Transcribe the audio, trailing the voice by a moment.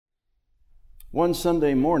One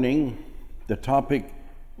Sunday morning, the topic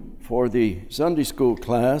for the Sunday school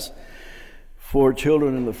class for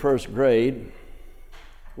children in the first grade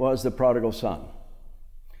was the prodigal son.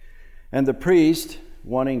 And the priest,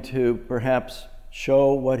 wanting to perhaps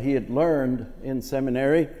show what he had learned in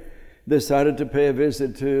seminary, decided to pay a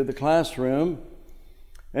visit to the classroom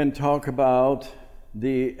and talk about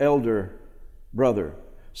the elder brother,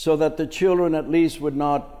 so that the children at least would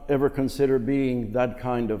not ever consider being that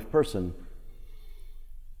kind of person.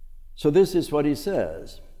 So this is what he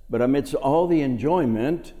says: "But amidst all the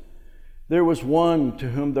enjoyment, there was one to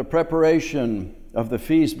whom the preparation of the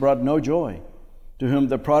feast brought no joy, to whom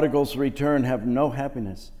the prodigal's return had no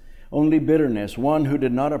happiness, only bitterness, one who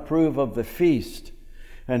did not approve of the feast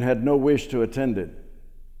and had no wish to attend it.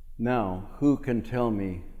 Now, who can tell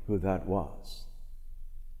me who that was?"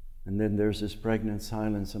 And then there's this pregnant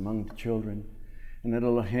silence among the children, and a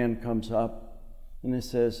little hand comes up and it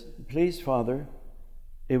says, "Please, Father,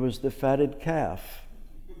 it was the fatted calf."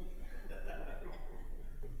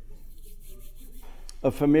 A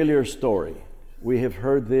familiar story. We have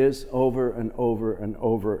heard this over and over and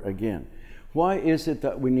over again. Why is it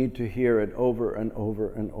that we need to hear it over and over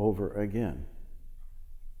and over again?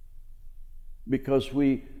 Because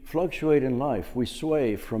we fluctuate in life. We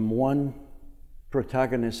sway from one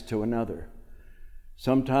protagonist to another.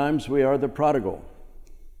 Sometimes we are the prodigal.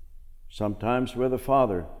 Sometimes we're the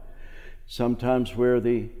father. Sometimes we're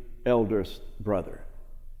the eldest brother.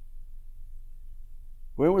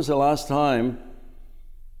 When was the last time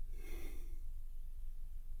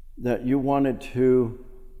that you wanted to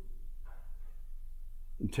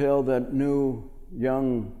tell that new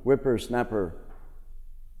young whippersnapper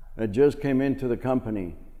that just came into the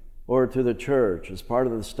company or to the church as part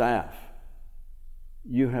of the staff,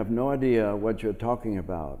 "You have no idea what you're talking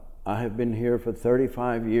about. I have been here for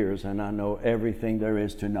 35 years and I know everything there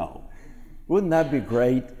is to know"? Wouldn't that be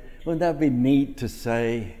great? Wouldn't that be neat to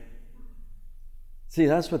say? See,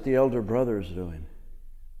 that's what the elder brother is doing.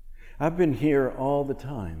 I've been here all the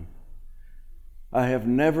time. I have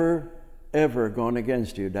never, ever gone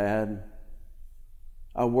against you, Dad.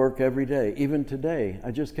 I work every day. Even today,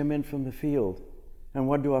 I just came in from the field. And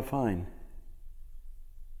what do I find?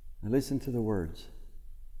 Now listen to the words.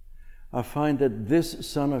 I find that this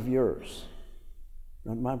son of yours,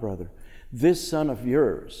 not my brother, this son of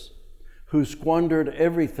yours, who squandered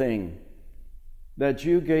everything that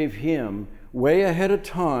you gave him way ahead of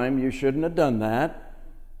time, you shouldn't have done that.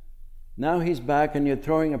 Now he's back and you're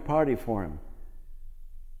throwing a party for him.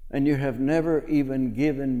 And you have never even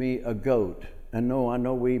given me a goat. And no, I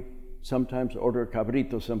know we sometimes order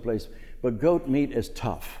cabrito someplace, but goat meat is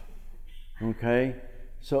tough, okay?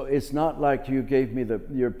 So it's not like you gave me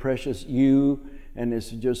your precious ewe and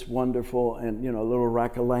it's just wonderful and, a little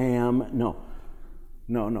rack of lamb.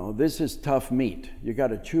 No, this is tough meat. You got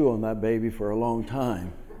to chew on that baby for a long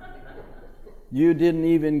time. You didn't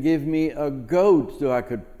even give me a goat so I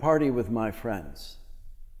could party with my friends.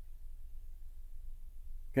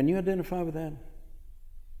 Can you identify with that?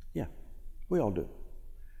 Yeah, we all do.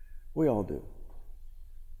 We all do.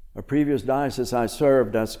 A previous diocese I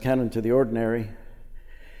served as canon to the ordinary,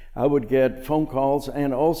 I would get phone calls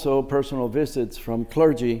and also personal visits from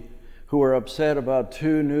clergy who were upset about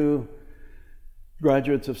two new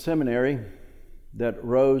graduates of seminary that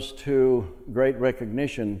rose to great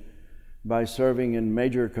recognition by serving in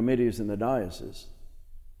major committees in the diocese.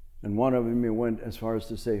 And one of them went as far as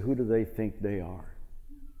to say, "Who do they think they are?"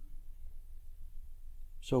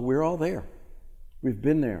 So we're all there. We've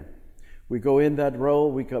been there. We go in that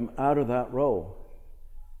role, we come out of that role.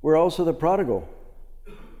 We're also the prodigal.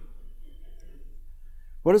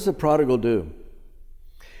 What does the prodigal do?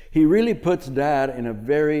 He really puts Dad in a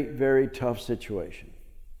very, very tough situation.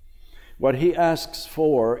 What he asks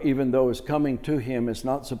for, even though it's coming to him, is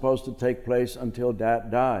not supposed to take place until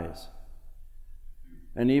Dad dies.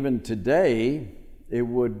 And even today, it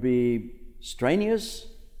would be strenuous,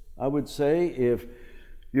 I would say, if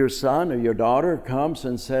your son or your daughter comes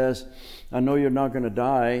and says, "I know you're not going to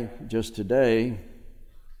die just today,"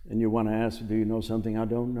 and you want to ask, "Do you know something I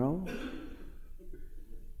don't know?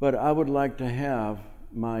 But I would like to have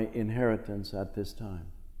my inheritance at this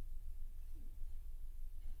time."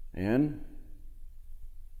 And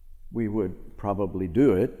we would probably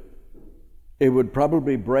do it. It would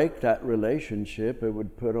probably break that relationship. It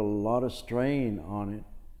would put a lot of strain on it.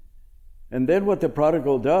 And then what the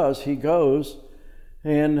prodigal does, he goes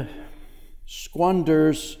and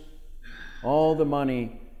squanders all the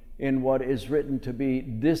money in what is written to be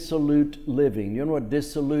dissolute living. You know what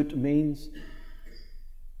dissolute means?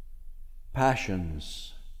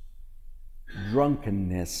 Passions,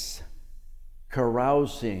 drunkenness,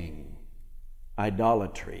 carousing,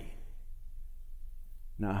 idolatry.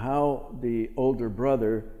 Now, how the older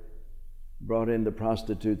brother brought in the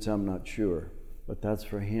prostitutes, I'm not sure. But that's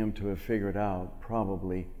for him to have figured out,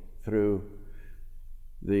 probably through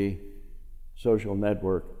the social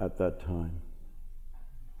network at that time.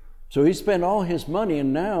 So he spent all his money,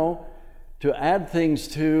 and now to add things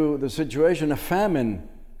to the situation, a famine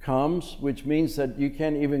comes, which means that you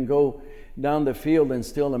can't even go down the field and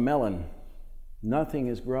steal a melon. Nothing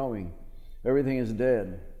is growing. Everything is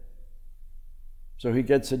dead. So he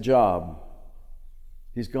gets a job.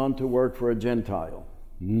 He's gone to work for a Gentile.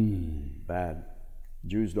 Bad.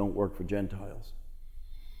 Jews don't work for Gentiles.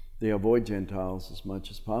 They avoid Gentiles as much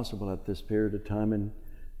as possible at this period of time in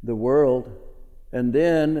the world. And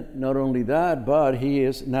then, not only that, but he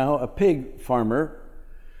is now a pig farmer.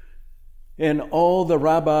 And all the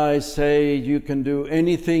rabbis say you can do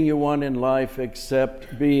anything you want in life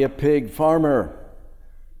except be a pig farmer.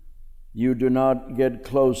 You do not get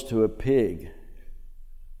close to a pig.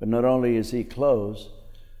 But not only is he close,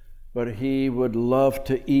 but he would love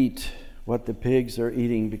to eat what the pigs are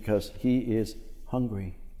eating because he is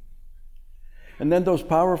hungry. And then those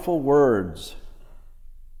powerful words,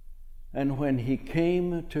 and when he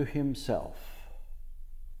came to himself.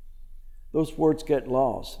 Those words get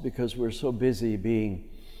lost because we're so busy being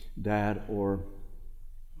dad or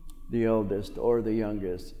the eldest or the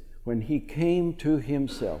youngest. When he came to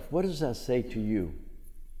himself, what does that say to you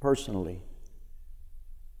personally?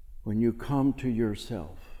 When you come to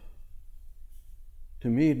yourself. To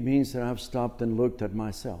me, it means that I've stopped and looked at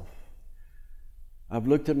myself. I've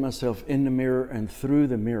looked at myself in the mirror and through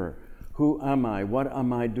the mirror. Who am I? What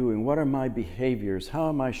am I doing? What are my behaviors? How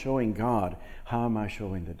am I showing God? How am I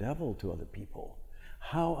showing the devil to other people?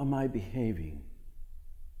 How am I behaving?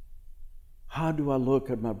 How do I look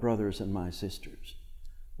at my brothers and my sisters?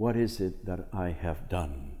 What is it that I have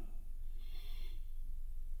done?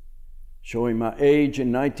 Showing my age,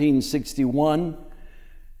 in 1961,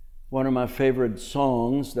 one of my favorite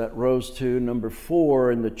songs that rose to number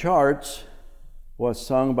 4 in the charts was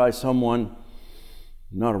sung by someone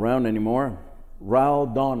not around anymore,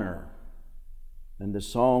 Raul Donner. And the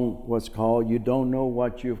song was called You Don't Know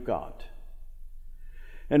What You've Got.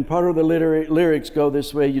 And part of the lyrics go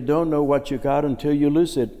this way: you don't know what you got until you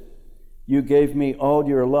lose it. You gave me all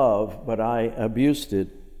your love, but I abused it.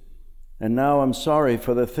 And now I'm sorry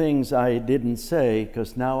for the things I didn't say,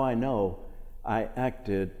 because now I know I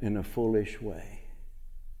acted in a foolish way.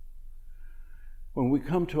 When we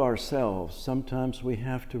come to ourselves, sometimes we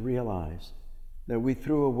have to realize that we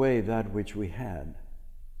threw away that which we had,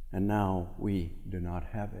 and now we do not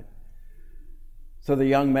have it. So the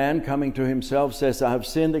young man, coming to himself, says, I have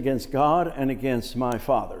sinned against God and against my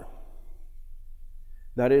Father.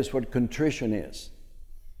 That is what contrition is.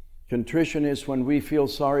 Contrition is when we feel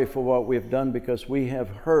sorry for what we've done because we have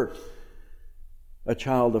hurt a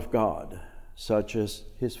child of God, such as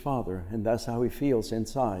his father, and that's how he feels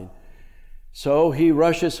inside. So he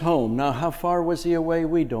rushes home. Now, how far was he away?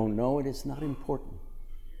 We don't know. It is not important.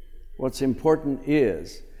 What's important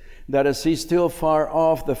is that as he's still far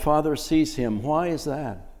off, the Father sees him. Why is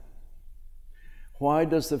that? Why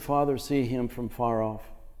does the Father see him from far off?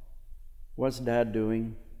 What's Dad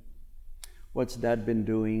doing? What's Dad been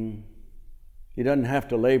doing? He doesn't have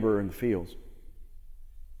to labor in the fields.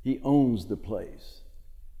 He owns the place.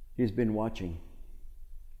 He's been watching.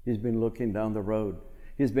 He's been looking down the road.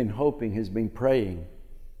 He's been hoping. He's been praying.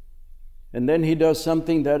 And then he does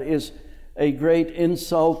something that is a great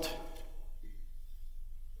insult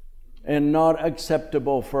and not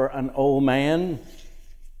acceptable for an old man.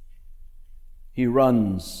 He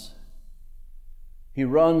runs. He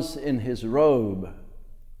runs in his robe,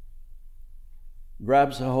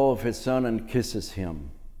 grabs a hold of his son and kisses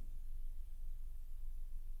him.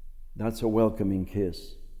 That's a welcoming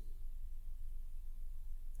kiss.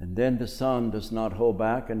 And then the son does not hold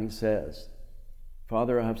back, and he says,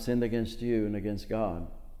 Father, I have sinned against you and against God.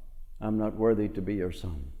 I'm not worthy to be your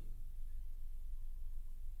son.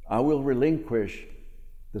 I will relinquish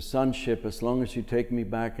the sonship as long as you take me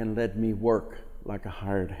back and let me work like a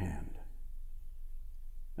hired hand.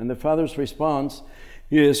 And the father's response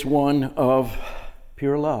is one of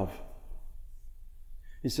pure love.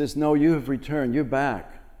 He says, no, you have returned. You're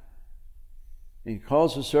back. And he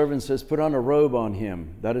calls the servant and says, put on a robe on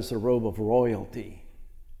him. That is a robe of royalty.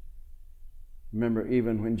 Remember,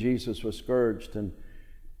 even when Jesus was scourged and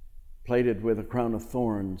plated with a crown of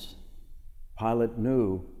thorns, Pilate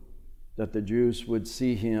knew that the Jews would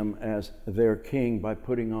see him as their king by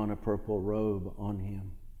putting on a purple robe on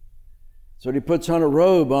him. So he puts on a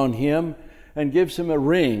robe on him and gives him a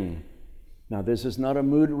ring. Now, this is not a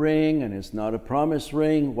mood ring and it's not a promise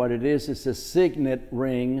ring. What it is a signet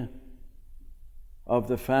ring of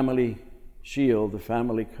the family shield, the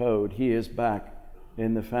family code. He is back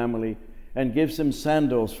in the family, and gives him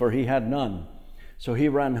sandals, for he had none. So he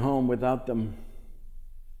ran home without them.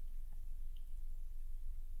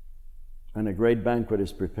 And a great banquet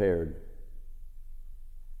is prepared.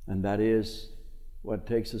 And that is what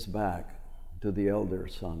takes us back to the elder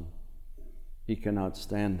son. He cannot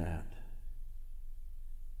stand that.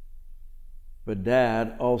 But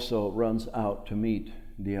Dad also runs out to meet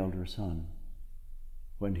the elder son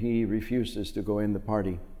when he refuses to go in the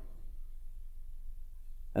party.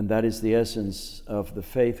 And that is the essence of the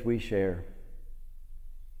faith we share.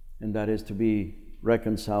 And that is to be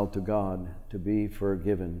reconciled to God, to be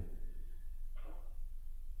forgiven.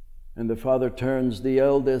 And the father turns the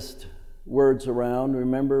eldest words around.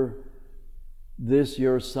 Remember, this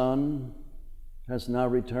your son has now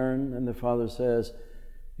returned. And the father says,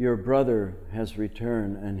 your brother has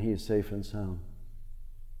returned and he is safe and sound.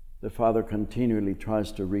 The father continually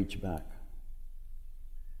tries to reach back.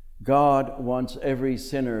 God wants every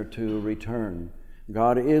sinner to return.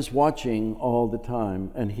 God is watching all the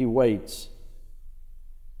time, and he waits.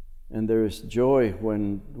 And there is joy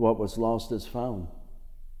when what was lost is found.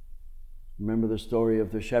 Remember the story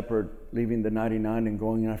of the shepherd leaving the 99 and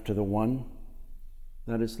going after the one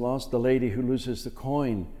that is lost? The lady who loses the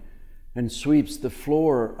coin and sweeps the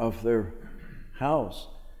floor of their house.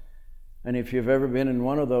 And if you've ever been in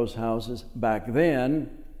one of those houses, back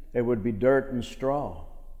then, it would be dirt and straw.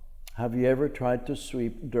 Have you ever tried to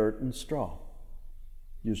sweep dirt and straw?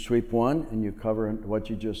 You sweep one and you cover what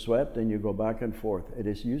you just swept and you go back and forth. It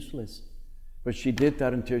is useless. But she did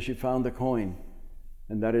that until she found the coin.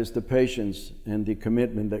 And that is the patience and the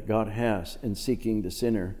commitment that God has in seeking the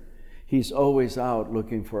sinner. He's always out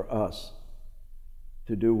looking for us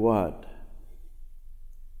to do what?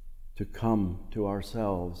 To come to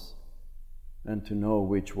ourselves and to know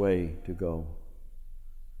which way to go.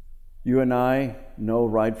 You and I know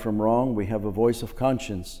right from wrong. We have a voice of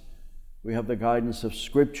conscience. We have the guidance of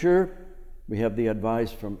Scripture. We have the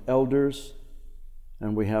advice from elders.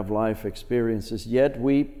 And we have life experiences. Yet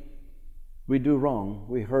we do wrong.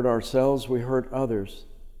 We hurt ourselves. We hurt others.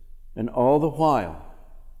 And all the while,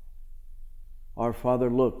 our Father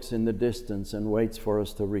looks in the distance and waits for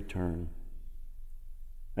us to return.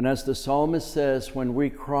 And as the psalmist says, when we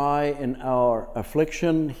cry in our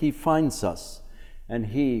affliction, he finds us and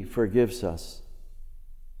he forgives us.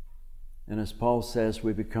 And as Paul says,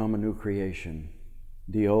 we become a new creation.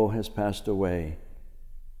 The old has passed away.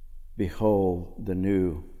 Behold, the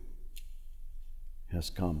new has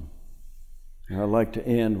come. And I'd like to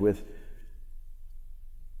end with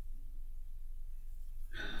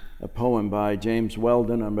a poem by James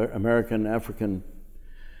Weldon, an American African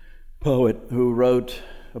poet who wrote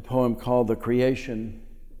a poem called The Creation.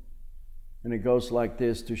 And it goes like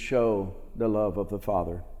this to show the love of the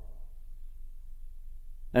Father.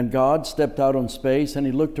 And God stepped out on space and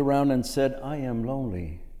he looked around and said, I am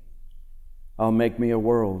lonely. I'll make me a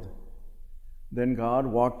world. Then God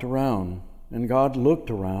walked around and God looked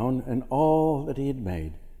around and all that he had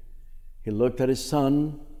made. He looked at his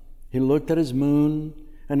sun, he looked at his moon,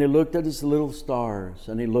 and he looked at his little stars,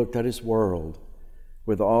 and he looked at his world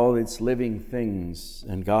with all its living things.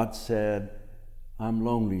 And God said, I'm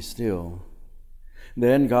lonely still.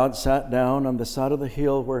 Then God sat down on the side of the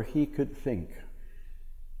hill where he could think.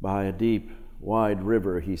 By a deep, wide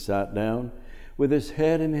river he sat down with his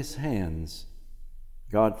head in his hands.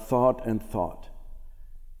 God thought and thought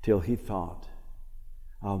till he thought,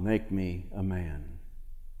 I'll make me a man.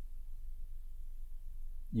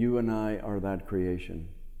 You and I are that creation.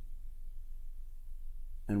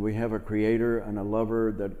 And we have a creator and a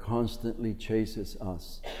lover that constantly chases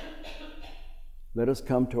us. Let us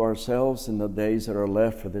come to ourselves in the days that are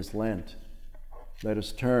left for this Lent. Let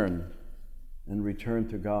us turn and return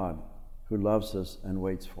to God who loves us and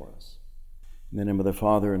waits for us. In the name of the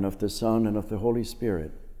Father, and of the Son, and of the Holy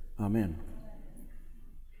Spirit. Amen.